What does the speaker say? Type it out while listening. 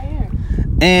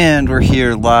And we're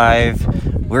here live.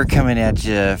 We're coming at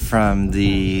you from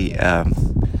the,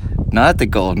 not the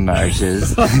Golden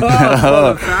Arches.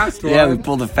 Yeah, we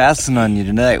pulled a fast one on you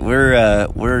tonight.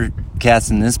 We're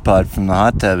casting this pod from the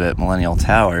hot tub at Millennial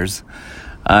Towers.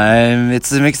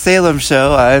 It's the McSalem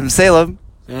show. I'm Salem.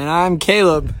 And I'm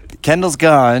Caleb. Kendall's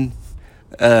gone.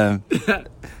 But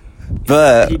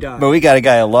we got a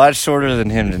guy a lot shorter than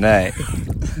him tonight.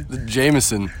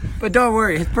 Jameson. But don't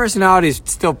worry, his personality is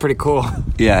still pretty cool.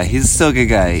 Yeah, he's still a good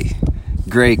guy.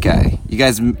 Great guy.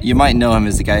 You might know him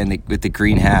as the guy with the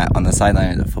green hat on the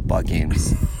sideline of the football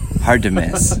games. Hard to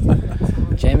miss.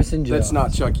 Jameson Joe. That's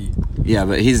not Chucky. Yeah,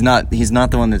 but he's not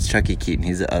the one that's Chucky Keaton.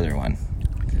 He's the other one.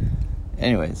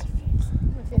 Anyways.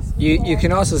 You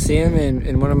can also see him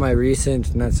in one of my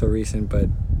recent, not so recent, but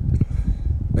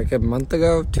like a month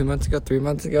ago, 2 months ago, 3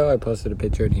 months ago, I posted a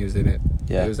picture and he was in it.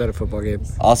 Yeah. He was at a football game.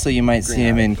 Also, you might see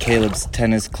him in Caleb's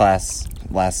tennis class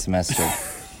last semester.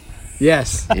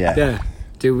 Yes. Yeah.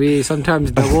 Dude, we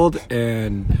sometimes doubled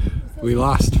and we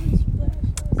lost.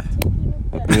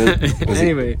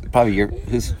 Anyway. Probably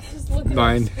who's?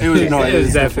 Mine. It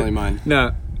was definitely mine.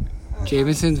 No.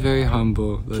 Jameson's very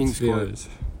humble. King's Court.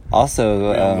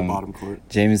 Also, on the bottom court.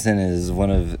 Jameson is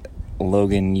one of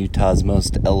Logan, Utah's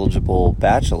most eligible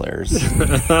bachelors.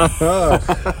 Tell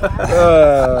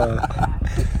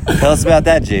us about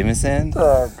that, Jameson.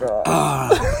 Oh,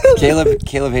 God.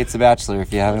 Caleb hates The Bachelor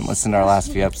if you haven't listened to our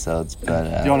last few episodes.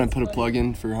 But Do you want to put a plug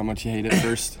in for how much you hate it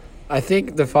first? I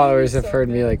think the followers have heard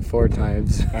me like 4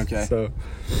 times. Okay. So,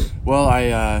 well,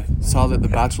 I saw that the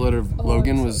Bachelor of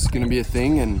Logan was going to be a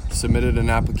thing and submitted an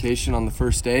application on the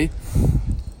first day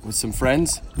with some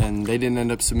friends, and they didn't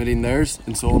end up submitting theirs,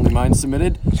 and so only mine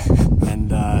submitted.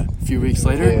 And a few weeks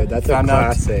later, dude, that's found a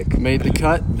classic. out, made the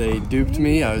cut. They duped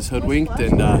me. I was hoodwinked,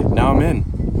 and now I'm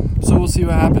in. So we'll see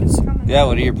what happens. yeah,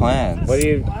 what are your plans? what do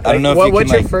you? I don't know if you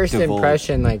what's can, your first divulge.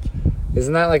 impression? Like,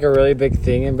 isn't that like a really big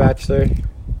thing in Bachelor?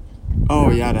 Oh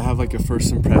yeah, to have like a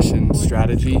first impression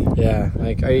strategy. Yeah.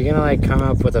 Like, are you gonna like come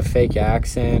up with a fake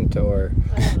accent or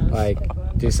like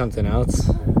do something else?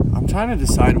 I'm trying to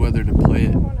decide whether to play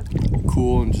it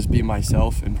cool and just be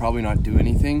myself and probably not do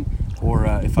anything, or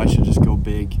if I should just go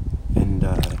big and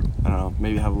I don't know,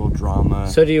 maybe have a little drama.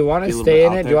 So do you want be a to little stay bit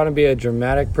in out it? Do there. you want to be a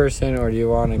dramatic person or do you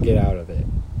want to get out of it?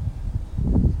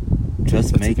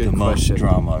 Just That's a make the good most question.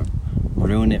 drama.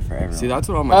 Ruin it for everyone. See, that's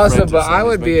what all my Also, friends are but saying, I is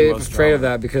would make be the most afraid of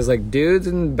drama. that because like dudes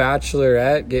in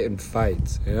Bachelorette get in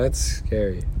fights. Yeah, that's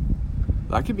scary.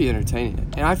 That could be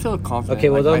entertaining, and I feel confident. Okay,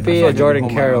 well like, don't I be feel a like I can Jordan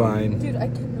hold my own. Caroline. Dude, I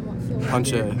cannot feel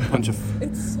Punch a.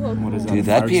 It's so What is that? Dude,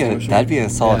 fire that'd extinguisher? be a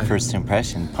solid Yeah. first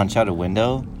impression. Punch out a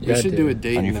window. We Yeah, should dude. do a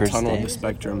date On in your the first tunnel of date? the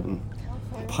Spectrum and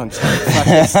punch out the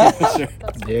fire extinguisher.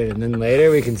 Dude, and then later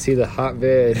we can see the hot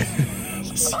vid.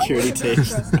 Security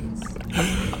tapes.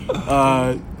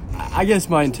 I guess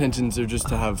my intentions are just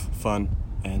to have fun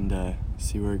and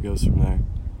see where it goes from there.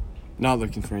 Not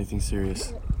looking for anything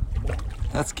serious.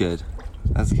 That's good.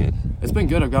 That's good. It's been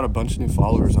good. I've got a bunch of new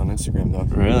followers on Instagram, though.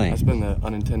 Really? That's been the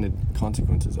unintended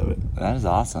consequences of it. That is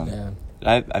awesome. Yeah.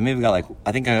 I maybe got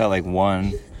I think I got like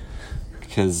one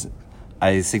because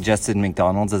I suggested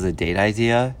McDonald's as a date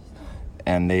idea,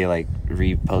 and they like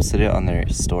reposted it on their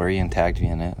story and tagged me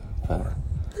in it. But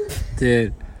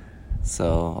Dude.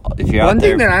 so if you're One out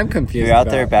there, thing that I'm if confused you're out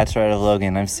about. there, Bachelorette of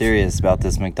Logan, I'm serious about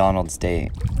this McDonald's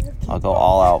date. I'll go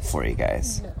all out for you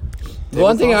guys. The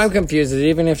one thing I'm confused is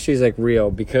even if she's like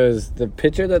real, because the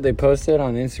picture that they posted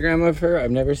on Instagram of her,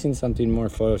 I've never seen something more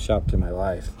photoshopped in my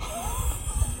life.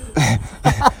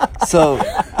 So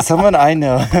someone I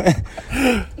know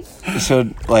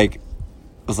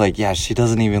was like, yeah, she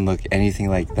doesn't even look anything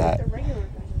like that,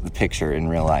 the picture in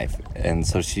real life. And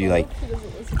so she like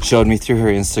showed me through her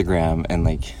Instagram, and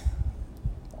like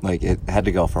it had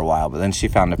to go for a while, but then she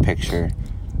found a picture.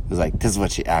 It was like, this is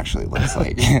what she actually looks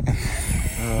like.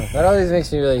 That always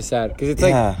makes me really sad, because it's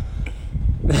like, Yeah.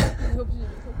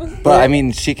 But I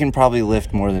mean, she can probably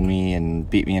lift more than me and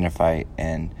beat me in a fight,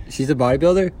 and she's a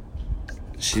bodybuilder?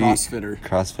 Crossfitter.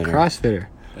 Crossfitter.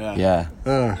 Yeah.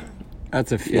 Ugh,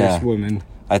 that's a fierce Yeah. woman.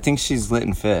 I think she's lit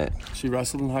and fit. She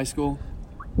wrestled in high school.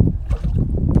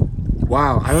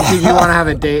 Wow, I don't think you want to have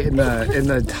a date in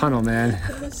the tunnel, man.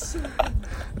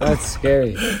 That's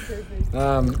scary.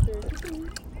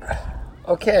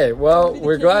 Okay, well,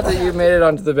 we're glad that you made it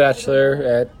onto The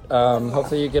Bachelor.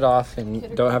 Hopefully you get off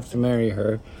and don't have to marry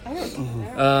her.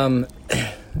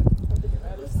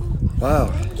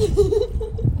 Wow.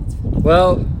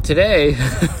 Well, today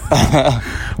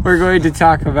we're going to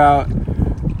talk about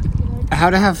how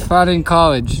to have fun in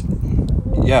college.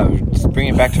 Yeah, just bring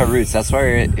it back to our roots. That's why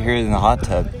we're here in the hot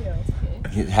tub,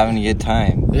 having a good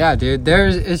time. Yeah, dude.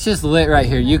 It's just lit right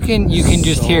here. You can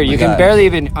just hear. You can God. barely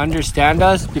even understand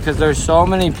us because there's so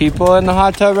many people in the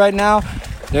hot tub right now.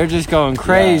 They're just going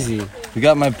crazy. We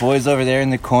got my boys over there in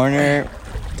the corner.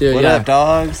 Dude, What yeah. up,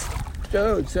 dogs?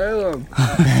 Dude, Salem.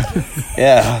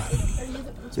 Yeah.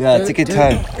 Yeah, it's a good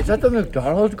time. Is that the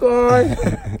McDonald's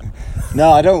guy?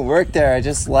 No, I don't work there. I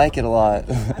just like it a lot.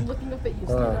 I'm looking up at you.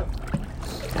 Stand up.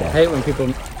 I hate when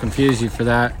people confuse you for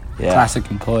that. Yeah. Classic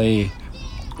employee.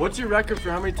 What's your record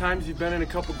for how many times you've been in a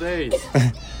couple days?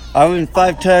 I went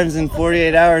 5 times in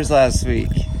 48 hours last week.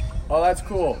 Oh, that's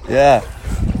cool. Yeah.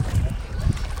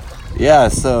 Yeah,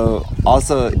 so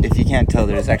also, if you can't tell,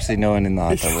 there's actually no one in the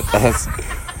hot tub with us.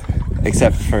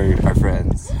 Except for our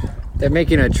friends. They're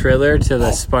making a trailer to the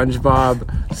SpongeBob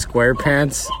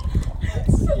SquarePants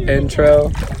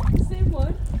intro. Same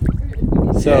one.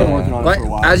 So, Yeah. Working on it but for a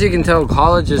while. as you can tell,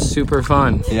 college is super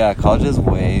fun. Yeah, college is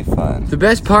way fun. The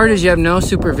best part is you have no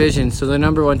supervision. So the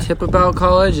number one tip about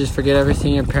college is forget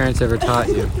everything your parents ever taught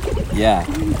you. Yeah.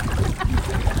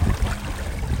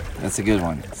 That's a good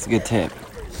one. It's a good tip.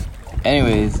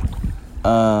 Anyways,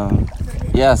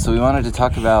 yeah, so we wanted to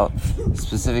talk about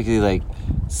specifically like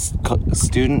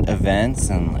student events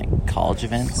and like college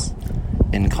events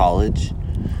in college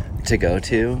to go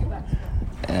to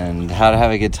and how to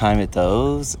have a good time at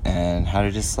those and how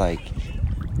to just like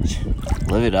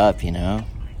live it up, you know?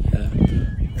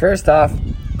 First off,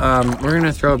 we're going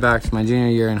to throw it back to my junior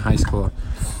year in high school.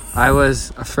 I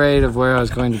was afraid of where I was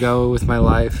going to go with my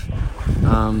life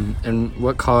and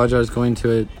what college I was going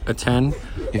to attend.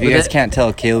 If you guys can't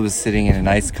tell, Caleb is sitting in a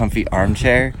nice comfy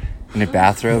armchair in a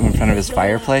bathrobe in front of his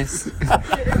fireplace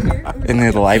in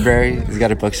the library. He's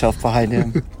got a bookshelf behind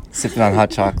him, sipping on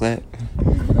hot chocolate.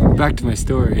 Back to my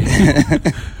story.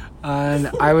 And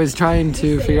I was trying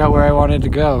to figure out where I wanted to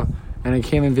go. And I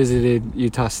came and visited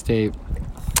Utah State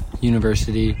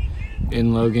University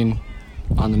in Logan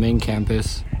on the main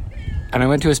campus. And I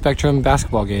went to a Spectrum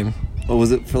basketball game. What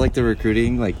was it for, like the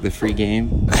recruiting, like the free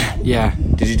game? Yeah.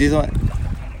 Did you do that?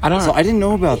 I don't So know. I didn't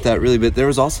know about that really, but there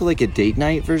was also like a date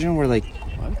night version where like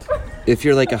if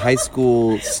you're like a high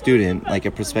school student, like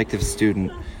a prospective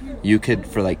student, you could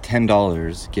for like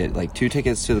 $10 get like 2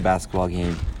 tickets to the basketball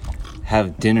game,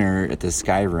 have dinner at the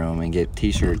Sky Room and get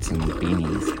t-shirts and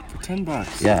beanies. For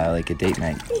 $10. Yeah, like a date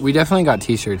night. We definitely got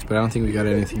t-shirts, but I don't think we got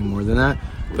anything more than that.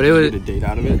 But it You was get a date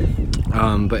out of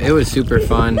it? but it was super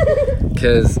fun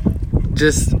because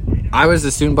I was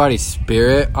the student body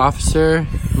spirit officer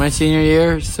my senior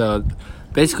year, so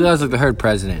basically I was like the herd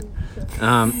president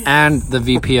and the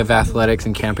VP of athletics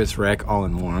and campus rec all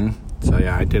in one. So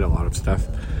yeah, I did a lot of stuff.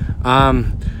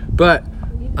 But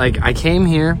like I came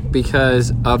here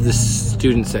because of the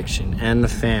student section and the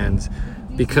fans,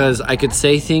 because I could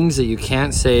say things that you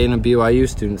can't say in a BYU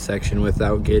student section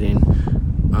without getting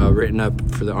written up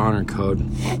for the honor code,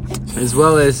 as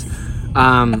well as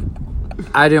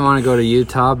I didn't want to go to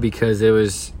Utah because it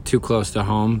was too close to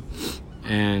home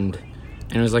and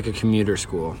it was like a commuter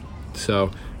school.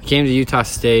 So I came to Utah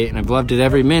State and I've loved it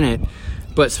every minute,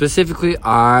 but specifically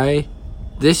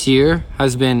this year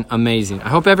has been amazing. I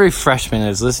hope every freshman that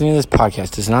is listening to this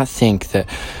podcast does not think that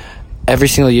every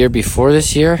single year before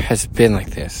this year has been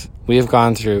like this. We have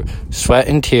gone through sweat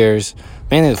and tears,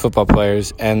 mainly the football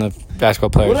players and the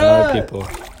basketball players and other people.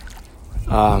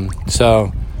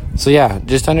 So yeah,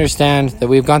 just understand that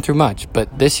we've gone through much,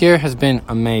 but this year has been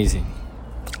amazing.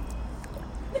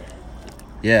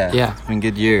 Yeah. It's been a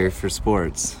good year for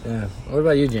sports. Yeah. What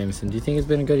about you, Jameson? Do you think it's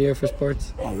been a good year for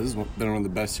sports? Oh, this has been one of the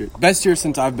best years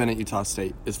since I've been at Utah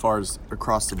State as far as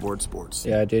across the board sports.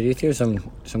 Yeah, dude, you threw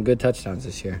some good touchdowns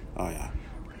this year. Oh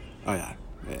yeah.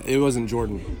 It wasn't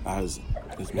Jordan as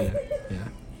me. Yeah.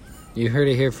 You heard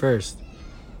it here first.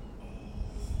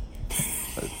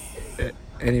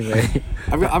 Anyway.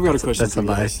 I've got a question That's for a you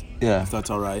lie. guys, Yeah. if that's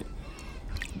all right.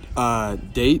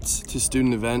 Dates to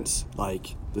student events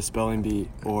like the spelling bee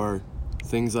or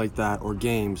things like that, or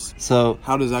games. So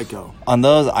How does that go? on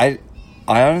those, I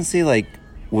honestly like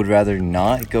would rather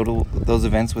not go to those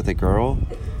events with a girl,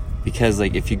 because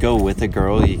like if you go with a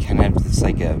girl, you kind of have this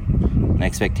like an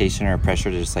expectation or a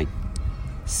pressure to just like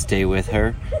stay with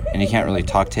her, and you can't really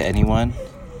talk to anyone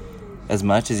as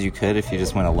much as you could if you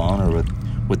just went alone or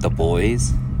with the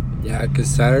boys. Yeah, because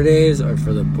Saturdays are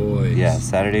for the boys. Yeah,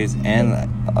 Saturdays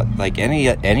and like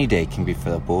any day can be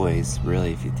for the boys,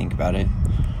 really, if you think about it.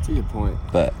 That's a good point.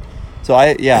 But so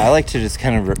I like to just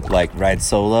kind of like ride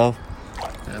solo.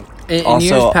 In Also-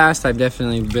 years past, I've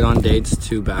definitely been on dates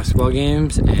to basketball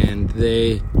games, and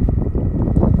they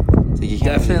So you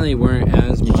can't definitely weren't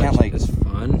as you much can't, like, as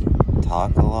fun. really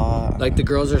talk a lot. Like, the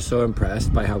girls are so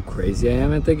impressed by how crazy I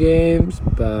am at the games,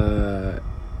 but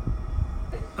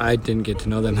I didn't get to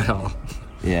know them at all.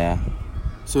 Yeah.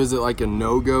 So is it like a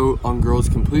no-go on girls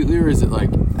completely, or is it like,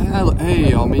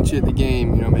 hey, I'll meet you at the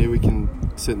game, you know, maybe we can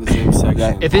sit in the same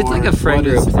section? If it's like Or a friend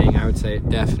what is group it? thing, I would say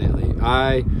definitely.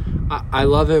 I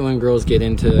love it when girls get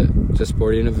into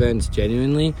sporting events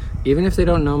genuinely, even if they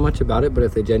don't know much about it. But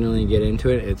if they genuinely get into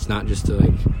it, it's not just to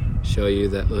like show you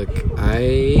that, look,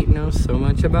 I know so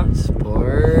much about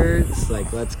sports.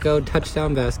 Like, let's go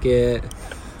touchdown basket.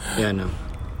 Yeah, no.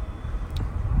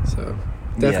 So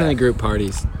definitely group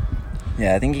parties.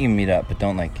 Yeah, I think you can meet up, but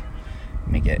don't like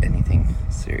make it anything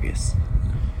serious.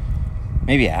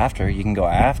 Maybe after. You can go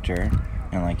after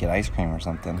and like get ice cream or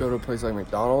something. Go to a place like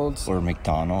McDonald's. Or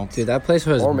McDonald's. Dude, that place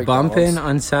was Or McDonald's. bumping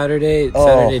on Saturday. Oh.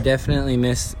 Saturday definitely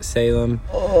missed Salem.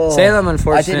 Oh, Salem, I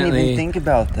unfortunately, didn't even think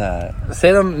about that.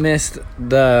 Salem missed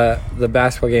the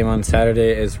basketball game on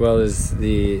Saturday, as well as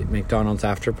the McDonald's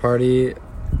after party,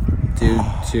 due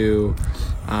to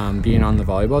being on the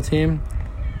volleyball team.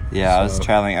 Yeah, I was So-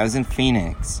 traveling. I was in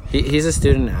Phoenix. He's a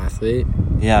student athlete.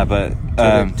 Yeah, but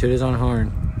Toot his own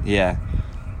horn. yeah.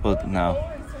 Well, no.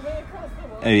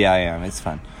 Oh, yeah, I am. It's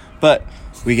fun. But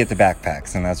we get the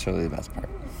backpacks, and that's really the best part.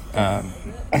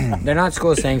 They're not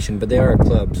school sanctioned, but they are a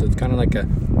club, so it's kind of like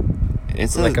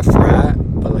It's a frat,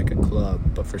 but like a club,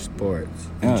 but for sports.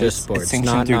 no, Just sports. It's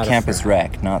sanctioned not through not a Campus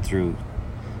frat. Rec, not through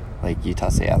like Utah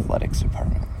State Athletics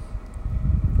Department.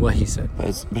 What he said. But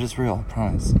it's real, I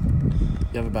promise.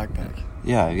 You have a backpack.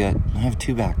 Yeah, I have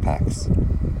 2 backpacks.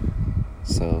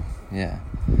 So yeah.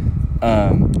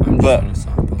 I'm just on a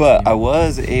softball But team. I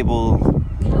was able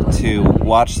to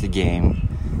watch the game.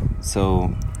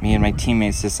 So me and my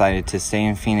teammates decided to stay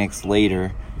in Phoenix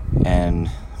later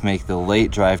and make the late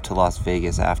drive to Las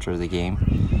Vegas after the game.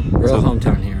 Real So-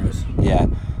 hometown heroes. Yeah.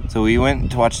 So we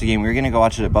went to watch the game. We were going to go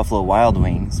watch it at Buffalo Wild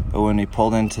Wings, but when we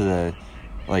pulled into the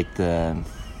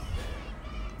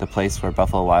place where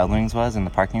Buffalo Wild Wings was in the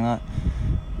parking lot,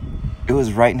 it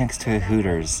was right next to a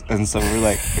Hooters. And so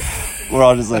we're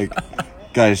all just like,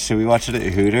 guys, should we watch it at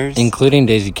Hooters? Including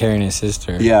Daisy Carey and his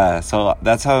sister. Yeah, so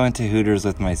that's how I went to Hooters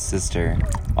with my sister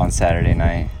on Saturday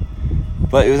night.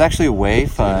 But it was actually way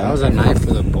fun. That was a night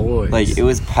for the boys. Like, it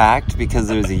was packed because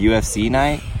there was a UFC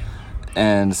night.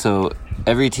 And so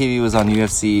every TV was on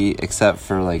UFC except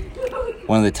for, like,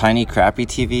 one of the tiny crappy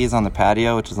TVs on the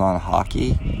patio, which was on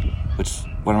hockey, which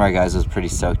one of our guys was pretty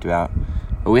stoked about.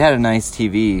 But we had a nice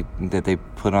TV that they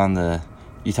put on the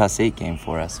Utah State game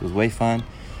for us. It was way fun.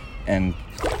 And,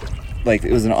 like,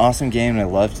 it was an awesome game, and I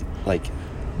loved, like,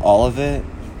 all of it.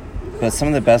 But some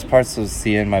of the best parts was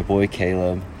seeing my boy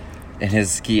Caleb in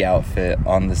his ski outfit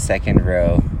on the second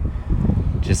row,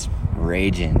 just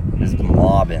raging, just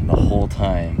mobbing the whole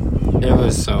time. It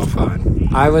was so fun.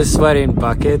 I was sweating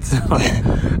buckets.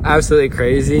 Absolutely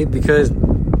crazy because,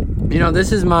 you know,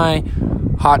 this is my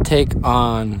hot take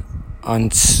on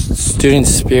student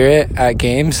spirit at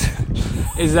games.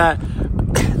 Is that...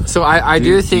 So I do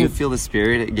Do think... you feel the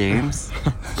spirit at games?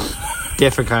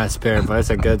 Different kind of spirit, but it's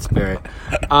a good spirit.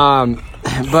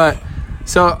 But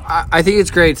so I think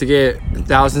it's great to get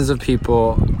thousands of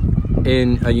people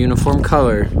in a uniform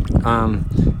color.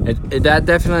 That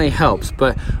definitely helps,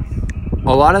 but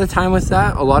a lot of the time with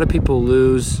that, a lot of people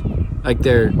lose like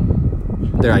their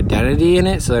identity in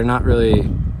it, so they're not really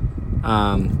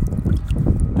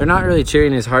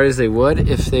cheering as hard as they would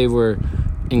if they were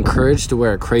encouraged to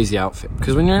wear a crazy outfit.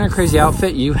 Because when you're in a crazy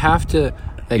outfit, you have to...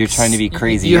 Like, You're trying to be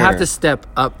crazier. You have to step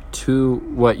up to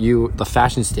what the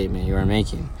fashion statement you are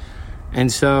making. And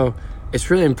so it's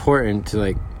really important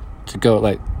to go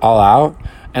like all out.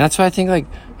 And that's why I think like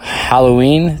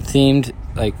Halloween themed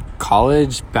like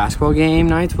college basketball game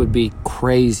nights would be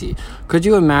crazy. Could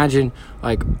you imagine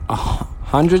like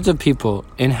hundreds of people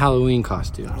in Halloween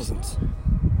costumes?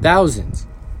 Thousands.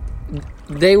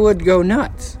 They would go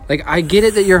nuts. Like, I get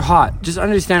it that you're hot. Just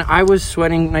understand, I was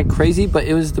sweating like crazy, but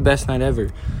it was the best night ever.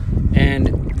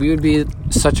 And we would be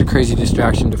such a crazy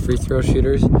distraction to free throw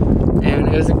shooters. And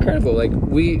it was incredible. Like,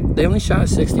 they only shot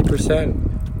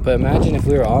 60%. But imagine if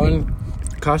we were all in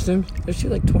costumes, they'd shoot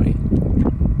like 20.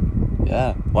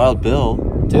 Yeah. Wild Bill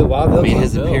Dude, Wild Bill made was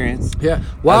his Bill. appearance. Yeah.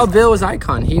 Wild Bill was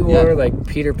icon. He wore Yeah. like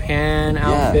Peter Pan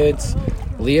outfits,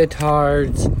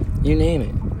 leotards, you name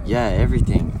it. Yeah,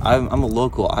 everything. I'm a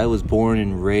local. I was born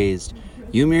and raised.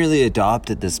 You merely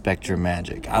adopted the Spectrum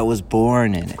magic. I was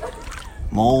born in it,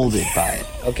 molded by it.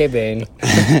 Okay, Bane.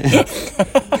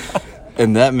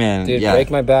 And that man, Dude, yeah,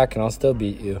 break my back and I'll still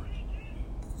beat you.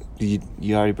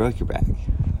 you already broke your back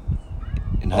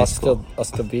in high I'll school.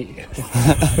 still beat you.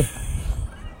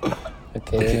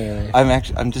 Okay,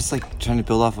 anyway. I'm just like trying to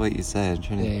build off what you said. I'm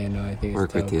trying to Yeah, no, I think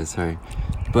work it's with you. Sorry,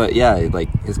 but yeah, like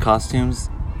his costumes,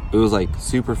 it was like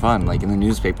super fun. Like in the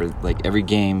newspaper, like every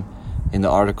game in the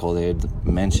article, they'd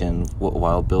mention what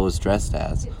Wild Bill was dressed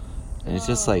as. And it's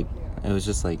just like, it was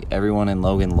just like everyone in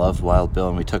Logan loved Wild Bill,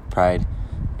 and we took pride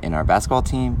in our basketball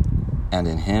team and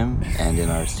in him and in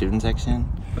our student section.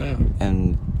 Wow.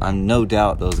 And I'm no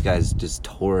doubt those guys just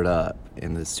tore it up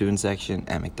in the student section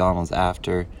at McDonald's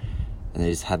after, and they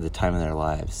just had the time of their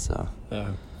lives. So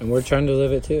And we're trying to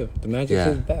live it too. The magic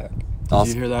is back. Did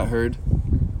you hear that, Herd?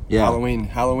 Yeah.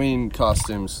 Halloween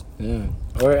costumes. Yeah.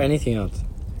 Or anything else.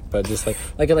 But just like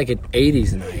an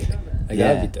 80s night. Like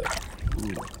that'd be dope.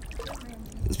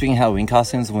 Speaking of Halloween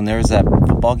costumes, when there was that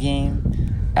football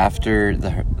game after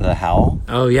the Howl,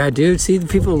 Oh yeah, dude. See, the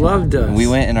people loved us. we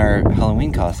went in our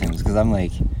Halloween costumes because I'm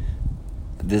like,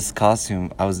 this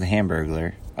costume, I was the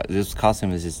Hamburglar. This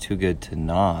costume is just too good to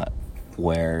not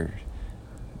wear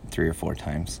 3 or 4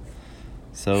 times.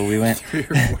 So we went.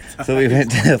 So we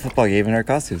went to a football game in our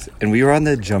costumes, and we were on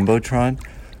the jumbotron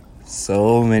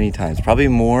so many times, probably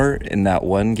more in that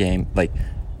one game, like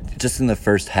just in the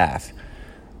first half,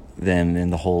 than in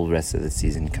the whole rest of the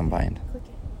season combined.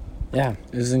 Yeah,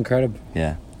 it was incredible.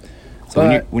 Yeah.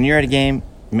 So when you're at a game,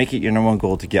 make it your number one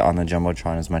goal to get on the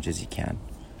jumbotron as much as you can.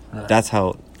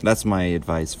 That's my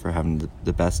advice for having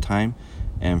the best time,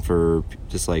 and for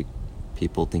just like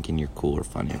people thinking you're cool or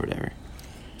funny or whatever.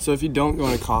 So if you don't go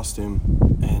in a costume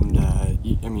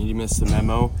and you miss the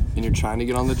memo and you're trying to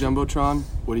get on the jumbotron,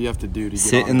 what do you have to do to get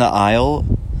Sit on in the aisle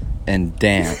and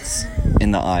dance in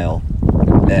the aisle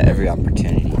at every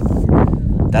opportunity.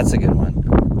 That's a good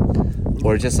one.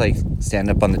 Or just like stand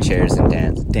up on the chairs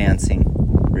and dancing,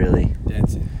 really.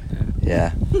 Dancing.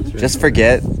 Yeah. Just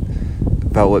forget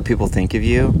about what people think of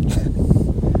you,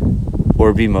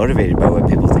 or be motivated by what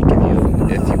people think of you.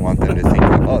 If you want them to think,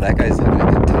 oh, that guy's having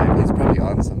a good time, he's probably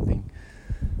on something.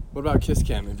 What about Kiss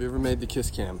Cam? Have you ever made the Kiss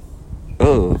Cam?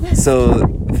 Oh, so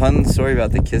fun story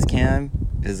about the Kiss Cam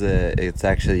is it's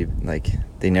actually like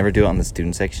they never do it on the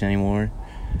student section anymore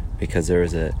because there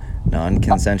was a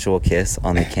non-consensual kiss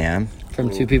on the cam From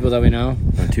 2 people that we know.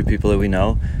 from 2 people that we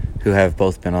know who have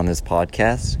both been on this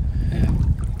podcast, Yeah.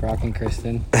 Brock and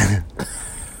Kristen.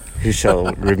 who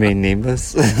shall remain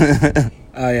nameless.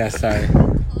 Oh yeah, sorry.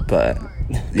 But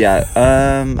yeah,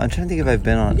 I'm trying to think if I've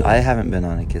been on. I haven't been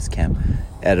on a kiss cam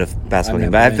at a basketball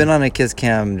game, but I've been on a kiss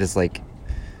cam just like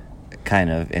kind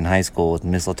of in high school with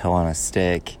mistletoe on a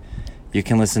stick. You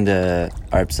can listen to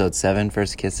our episode 7,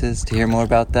 First Kisses, to hear more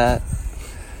about that.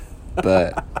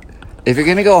 But if you're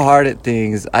gonna go hard at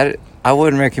things, I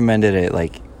wouldn't recommend it at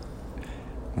like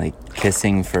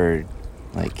kissing for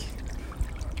like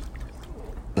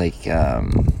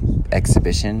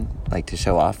exhibition, like to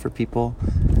show off for people,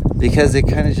 because it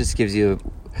kind of just gives you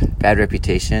a bad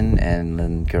reputation, and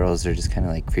then girls are just kind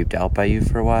of like creeped out by you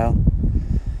for a while.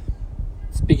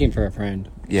 Speaking for a friend.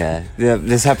 Yeah,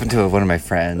 this happened to one of my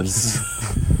friends.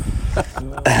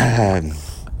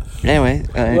 Anyway.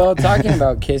 Well, talking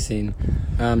about kissing,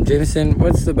 Jameson,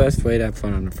 what's the best way to have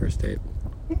fun on a first date?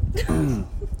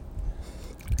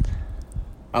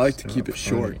 I like to keep it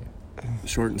short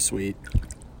and sweet.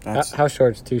 How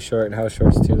short's too short and how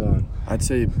short's too long? I'd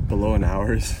say below an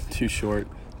hour is too short.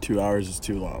 2 hours is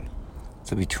too long.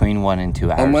 So between 1 and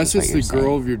 2 hours. Unless is it's what the you're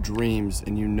girl saying. of your dreams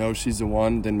and you know she's the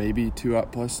one, then maybe 2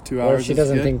 plus 2 Or hours. if she is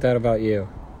doesn't good. think that about you.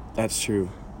 That's true.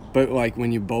 But like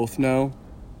when you both know,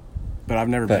 but I've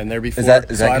never been there before. Is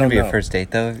that so I going to don't be your know. first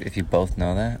date though? If you both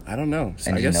know that? I don't know. So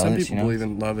And I you guess know some that she people knows? believe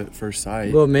in love at first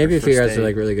sight. Well, maybe or if you first guys are date.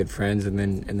 like really good friends and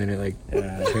then it like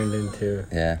turned into.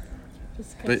 Yeah.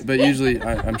 But usually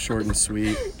I'm short and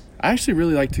sweet. I actually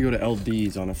really like to go to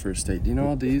LD's on a first date. Do you know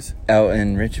LD's? Out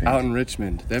in Richmond. Out in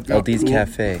Richmond. They've got LD's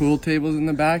Cafe. pool tables in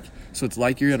the back. So it's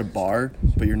like you're at a bar,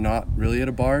 but you're not really at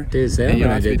a bar. Dude, Sam And you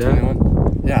and I don't have to did be that.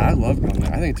 21. Yeah, I love going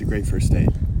there. I think it's a great first date.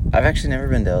 I've actually never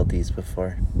been to LD's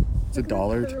before. It's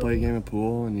 $1 to play a game of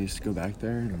pool, and you just go back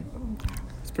there. And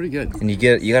it's pretty good. And you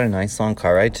got a nice long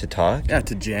car ride to talk, Yeah,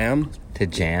 to jam, to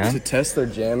jam. to test their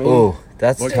jamming. Oh,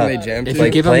 that's What tough. can they jam If to? you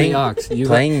give them playing, the aux,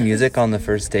 playing music on the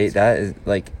first date, that is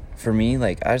like, for me,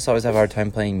 like I just always have a hard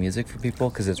time playing music for people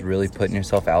because it's really putting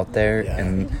yourself out there. Yeah.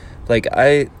 And like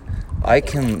I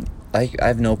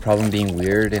have no problem being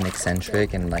weird and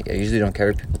eccentric, and like I usually don't care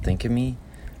what people think of me,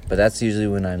 but that's usually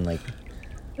when I'm like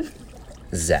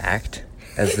zacked,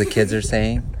 as the kids are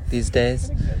saying these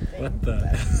days. What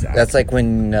the? That's like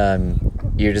when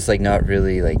you're just like not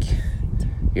really like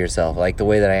yourself, like the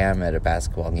way that I am at a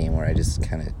basketball game where I just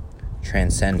kind of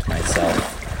transcend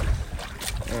myself,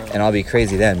 and I'll be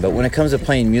crazy then. But when it comes to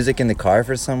playing music in the car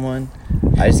for someone,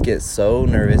 I just get so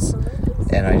nervous,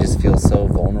 and I just feel so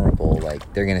vulnerable.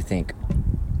 Like they're gonna think,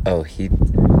 oh,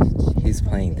 he's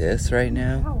playing this right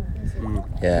now.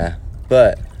 Yeah,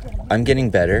 but I'm getting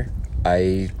better.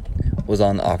 I was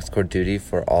on the aux cord duty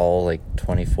for all like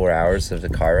 24 hours of the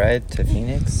car ride to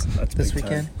Phoenix this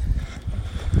weekend.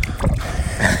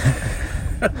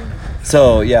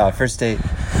 So yeah, first date.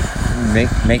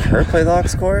 Make her play the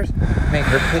aux cord. Make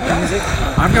her pick the music.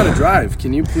 I've got to drive.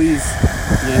 Can you please?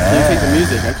 Can you take the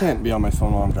music? I can't be on my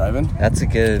phone while I'm driving. That's a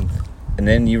good. And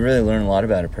then you really learn a lot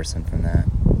about a person from that.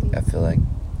 I feel like.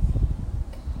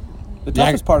 The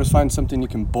toughest part is finding something you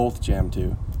can both jam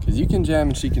to. Because you can jam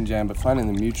and she can jam, but finding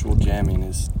the mutual jamming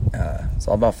is... It's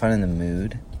all about finding the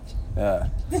mood.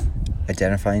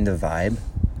 Identifying the vibe.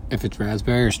 If it's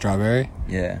raspberry or strawberry.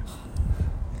 Yeah.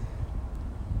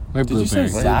 Or Did you say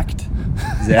Zacked?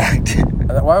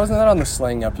 Zacked. Why wasn't that on the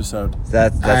slang episode?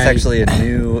 That's actually a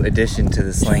new addition to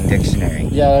the slang dictionary.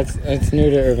 Yeah, it's new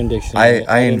to Urban Dictionary.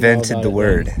 I invented the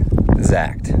word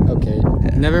Zacked. Okay.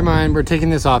 Yeah. Never mind, we're taking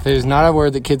this off. It is not a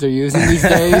word that kids are using these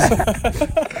days.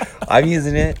 I'm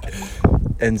using it,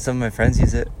 and some of my friends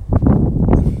use it.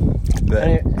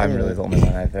 But I'm really the only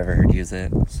one I've ever heard use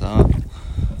it. So,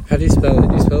 how do you spell it?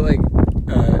 Do you spell it like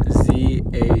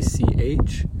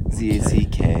Z-A-C-H?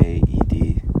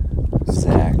 Z-A-C-K-E-D.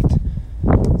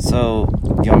 Zacked. So,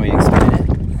 you want me to explain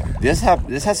it? This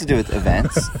has to do with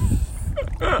events.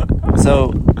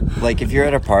 So, like, if you're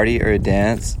at a party or a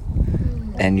dance,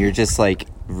 and you're just, like,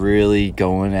 really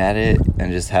going at it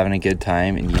and just having a good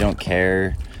time, and you don't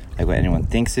care, like, what anyone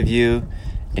thinks of you,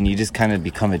 and you just kind of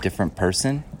become a different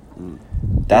person,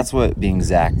 that's what being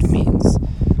zacked means.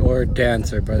 Or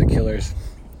Dancer by the Killers.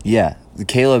 Yeah.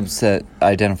 Caleb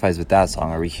identifies with that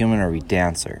song. Are we human or are we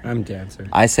dancer? I'm Dancer.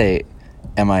 I say,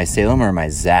 am I Salem or am I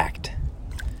zacked?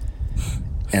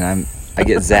 And I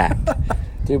get zacked.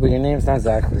 Dude, but your name's not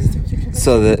Zachary.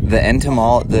 So the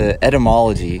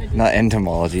etymology, not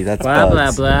entomology, that's blah,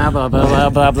 bugs. blah, blah, blah,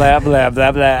 blah, blah, blah,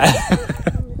 blah, blah.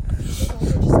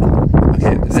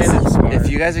 Okay, if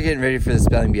you guys are getting ready for the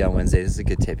spelling bee on Wednesday, this is a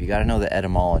good tip. You got to know the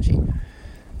etymology.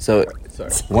 So,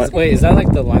 wait, is that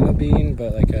like the lima bean,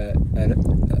 but like a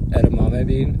edamame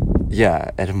bean?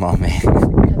 Yeah, edamame.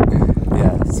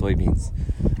 Yeah, soybeans.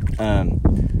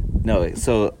 No,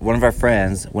 so one of our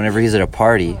friends, whenever he's at a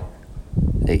party,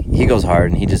 he goes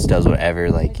hard and he just does whatever.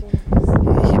 Like,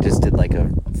 he just did like a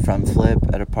front flip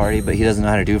at a party, but he doesn't know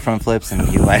how to do front flips, and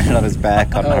he landed on his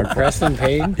back on hard. Preston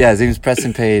Payne? Yeah, his name's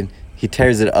Preston Payne. He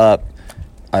tears it up.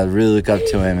 I really look up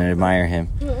to him and admire him.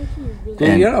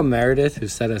 Dude, you know Meredith, who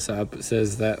set us up,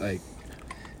 says that, like,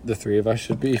 the three of us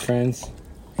should be friends?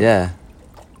 Yeah.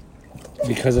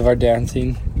 Because of our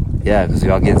dancing? Yeah, because we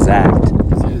all get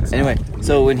zacked. Anyway,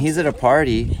 so when he's at a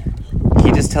party,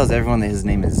 he just tells everyone that his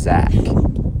name is Zach.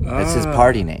 That's his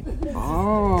party name.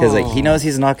 Because, like, he knows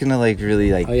he's not going to, like,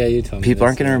 really, like... Oh, yeah, you told me. People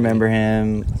aren't going to remember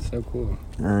him. So cool.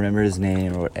 Remember his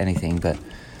name or anything, but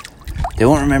they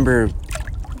won't remember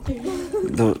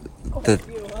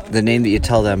the name that you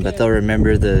tell them, but they'll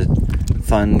remember the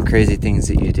fun, crazy things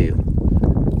that you do.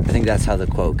 I think that's how the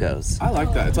quote goes. I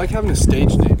like that. It's like having a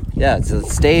stage name. Yeah, it's a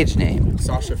stage name.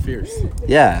 Sasha Fierce.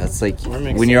 Yeah, it's like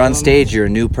when you're on stage, you're a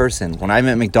new person. When I'm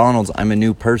at McDonald's, I'm a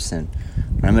new person.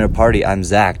 When I'm at a party, I'm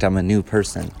zacked. I'm a new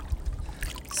person.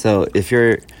 So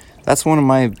that's one of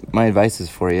my advices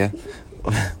for you.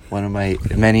 One of my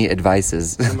many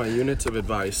advices. One of my units of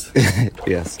advice.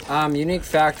 Yes. Unique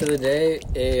fact of the day: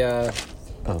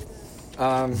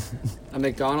 a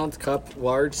McDonald's cup,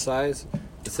 large size.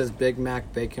 It says Big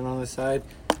Mac bacon on the side.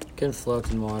 Can float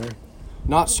in water.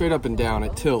 Not straight up and down.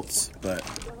 It tilts, but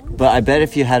I bet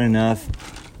if you had enough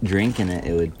drink in it,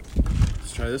 it would.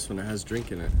 Let's try this one. It has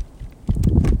drink in it.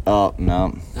 Oh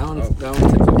no. That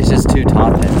one's it's just too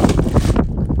top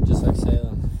heavy. Just like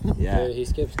Salem. Yeah. Dude, he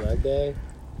skips leg day.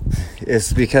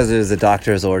 It's because it was the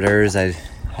doctor's orders. I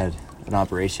had an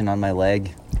operation on my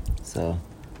leg, so.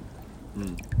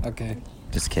 Okay.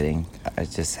 Just kidding. I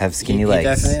just have skinny He legs.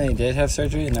 definitely did have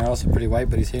surgery, and they're also pretty white,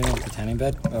 but he's hitting with the tanning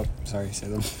bed. Oh, sorry,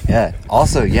 Salem. Yeah.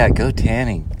 Also, go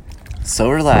tanning. So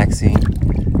relaxing,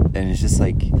 and it's just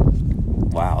like,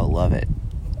 wow, I love it.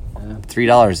 Yeah.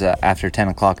 $3 after 10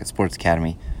 o'clock at Sports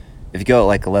Academy. If you go at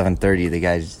like 11:30, the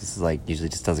guy just like usually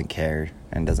just doesn't care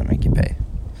and doesn't make you pay.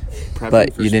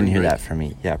 But you didn't hear that from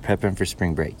me. Yeah, prepping for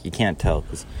spring break. You can't tell.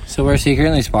 So we're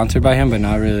secretly sponsored by him, but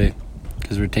not really,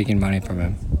 because we're taking money from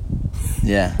him.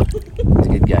 Yeah, he's a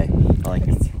good guy. I like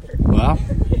him. Well,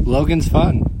 Logan's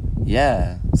fun.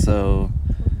 Yeah. So,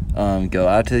 go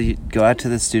out to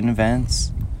the student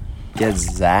events. Get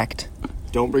zacked.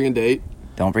 Don't bring a date.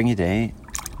 Don't bring a date.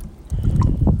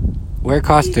 Wear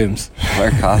costumes.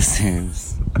 Wear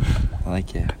costumes. I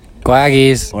like it.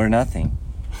 Quaggies. Or nothing.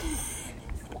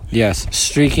 Yes,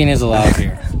 streaking is allowed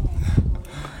here.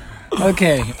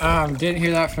 Okay, didn't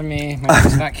hear that from me. My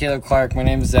name's not Caleb Clark. My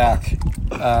name's Zach.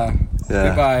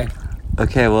 Goodbye.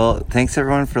 Okay, well, thanks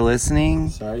everyone for listening.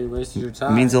 Sorry you wasted your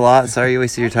time. It means a lot. Sorry you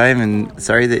wasted your time, and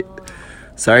sorry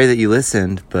that you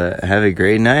listened. But have a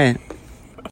great night.